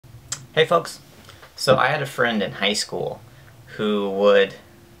Hey folks, so I had a friend in high school who would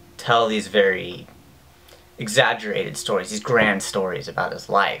tell these very exaggerated stories, these grand stories about his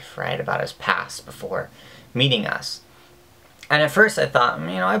life, right, about his past before meeting us. And at first I thought,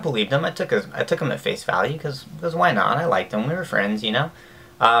 I believed him. I took him at face value because why not? I liked him. We were friends.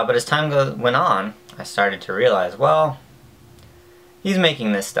 But as time went on, I started to realize, well, he's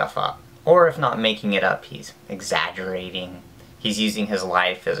making this stuff up. Or if not making it up, he's exaggerating. He's using his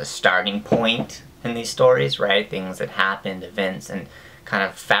life as a starting point in these stories, right? Things that happened, events, and kind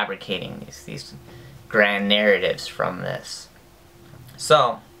of fabricating these grand narratives from this.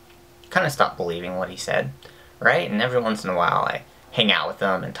 So, kind of stopped believing what he said, right? And every once in a while I hang out with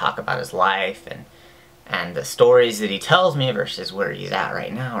him and talk about his life, and the stories that he tells me versus where he's at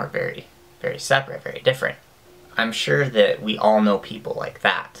right now are very, very separate, very different. I'm sure that we all know people like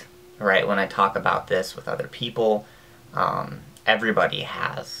that, right? When I talk about this with other people, everybody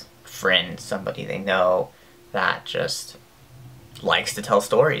has a friend, somebody they know that just likes to tell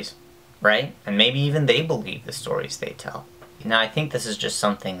stories, right? And maybe even they believe the stories they tell. Now, I think this is just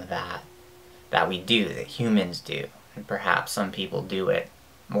something that we do, that humans do, and perhaps some people do it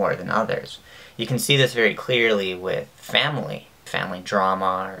more than others. You can see this very clearly with family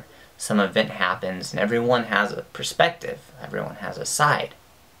drama, or some event happens, and everyone has a perspective, everyone has a side.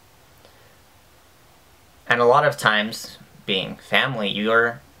 And a lot of times, being family,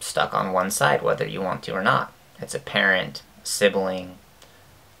 you're stuck on one side, whether you want to or not. It's a parent, a sibling,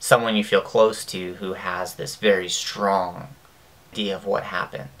 someone you feel close to who has this very strong idea of what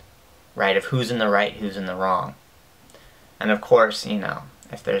happened, right? Of who's in the right, who's in the wrong. And of course,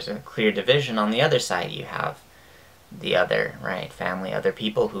 if there's a clear division on the other side, you have the other, right, family, other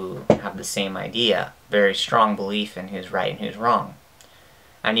people who have the same idea, very strong belief in who's right and who's wrong.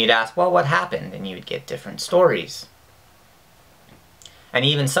 And you'd ask, well, what happened? And you would get different stories. And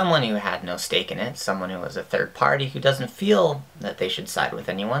even someone who had no stake in it, someone who was a third party who doesn't feel that they should side with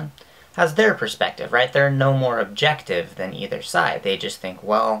anyone, has their perspective, right? They're no more objective than either side. They just think,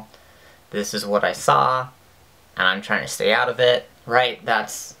 well, this is what I saw, and I'm trying to stay out of it, right?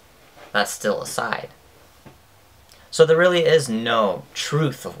 That's still a side. So there really is no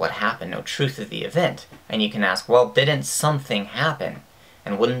truth of what happened, no truth of the event. And you can ask, well, didn't something happen?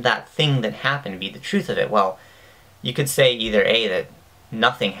 And wouldn't that thing that happened be the truth of it? Well, you could say either A, that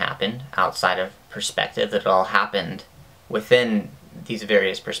nothing happened outside of perspective, that it all happened within these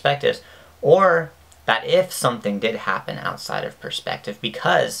various perspectives, or that if something did happen outside of perspective,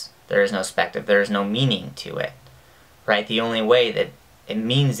 because there is no perspective, there is no meaning to it, right? The only way that it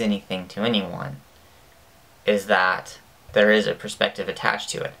means anything to anyone is that there is a perspective attached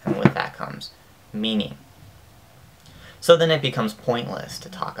to it, and with that comes meaning. So then it becomes pointless to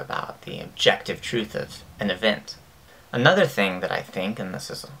talk about the objective truth of an event. Another thing that I think, and this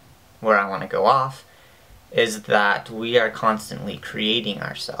is where I want to go off, is that we are constantly creating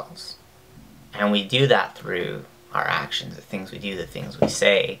ourselves. And we do that through our actions, the things we do, the things we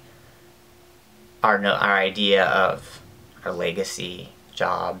say, our idea of our legacy,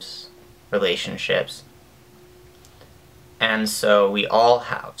 jobs, relationships. And so we all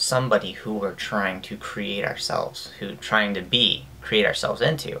have somebody who we're trying to create ourselves, create ourselves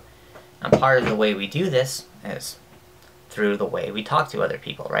into. And part of the way we do this is through the way we talk to other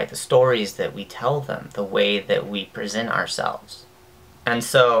people, right? The stories that we tell them, the way that we present ourselves. And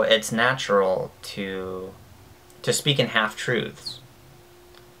so it's natural to speak in half-truths,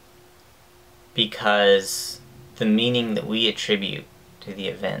 because the meaning that we attribute to the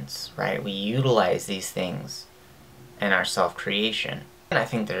events, right? We utilize these things in our self-creation. And I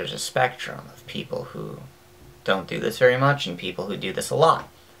think there's a spectrum of people who don't do this very much and people who do this a lot.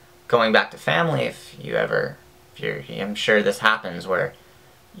 Going back to family, I'm sure this happens where,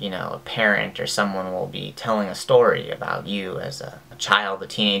 a parent or someone will be telling a story about you as a child, a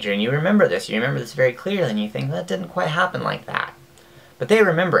teenager, and you remember this very clearly, and you think, that didn't quite happen like that. But they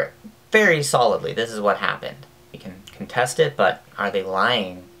remember it very solidly. This is what happened. You can contest it, but are they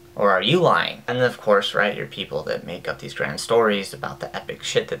lying? Or are you lying? And of course, right, you're people that make up these grand stories about the epic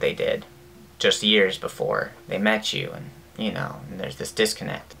shit that they did just years before they met you, and, and there's this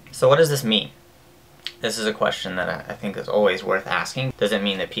disconnect. So what does this mean? This is a question that I think is always worth asking. Does it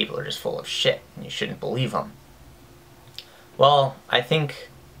mean that people are just full of shit and you shouldn't believe them? Well, I think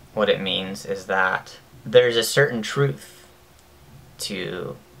what it means is that there's a certain truth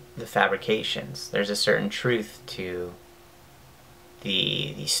to the fabrications. There's a certain truth to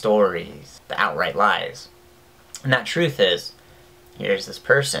the stories, the outright lies. And that truth is, here's this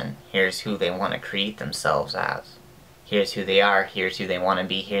person, here's who they want to create themselves as. Here's who they are, here's who they want to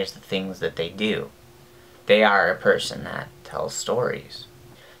be, here's the things that they do. They are a person that tells stories.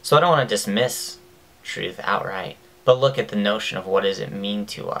 So I don't want to dismiss truth outright, but look at the notion of what does it mean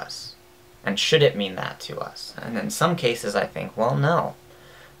to us, and should it mean that to us? And in some cases I think, well, no.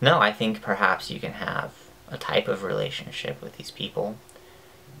 No, I think perhaps you can have a type of relationship with these people.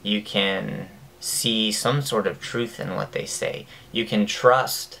 You can see some sort of truth in what they say. You can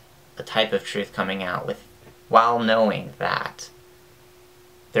trust a type of truth coming out with, while knowing that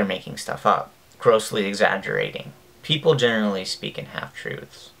they're making stuff up, grossly exaggerating. People generally speak in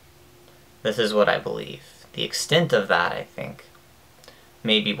half-truths. This is what I believe. The extent of that, I think,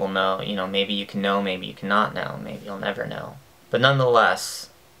 maybe we'll know, maybe you can know, maybe you cannot know, maybe you'll never know. But nonetheless,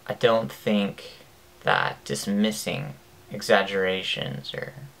 I don't think that dismissing exaggerations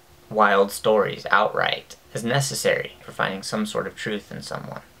or wild stories outright is necessary for finding some sort of truth in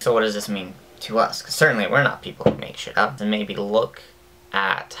someone. So what does this mean to us? Because certainly we're not people who make shit up. And maybe look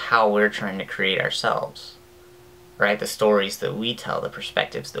at how we're trying to create ourselves, right? The stories that we tell, the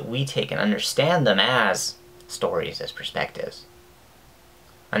perspectives that we take, and understand them as stories, as perspectives.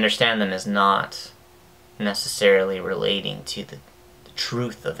 Understand them as not necessarily relating to the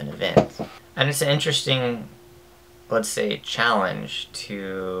truth of an event. And it's an interesting, let's say, challenge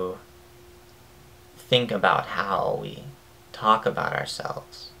to think about how we talk about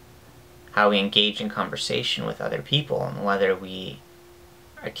ourselves, how we engage in conversation with other people, and whether we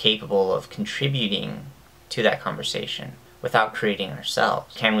are capable of contributing to that conversation without creating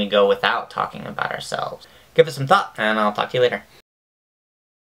ourselves. Can we go without talking about ourselves? Give it some thought, and I'll talk to you later.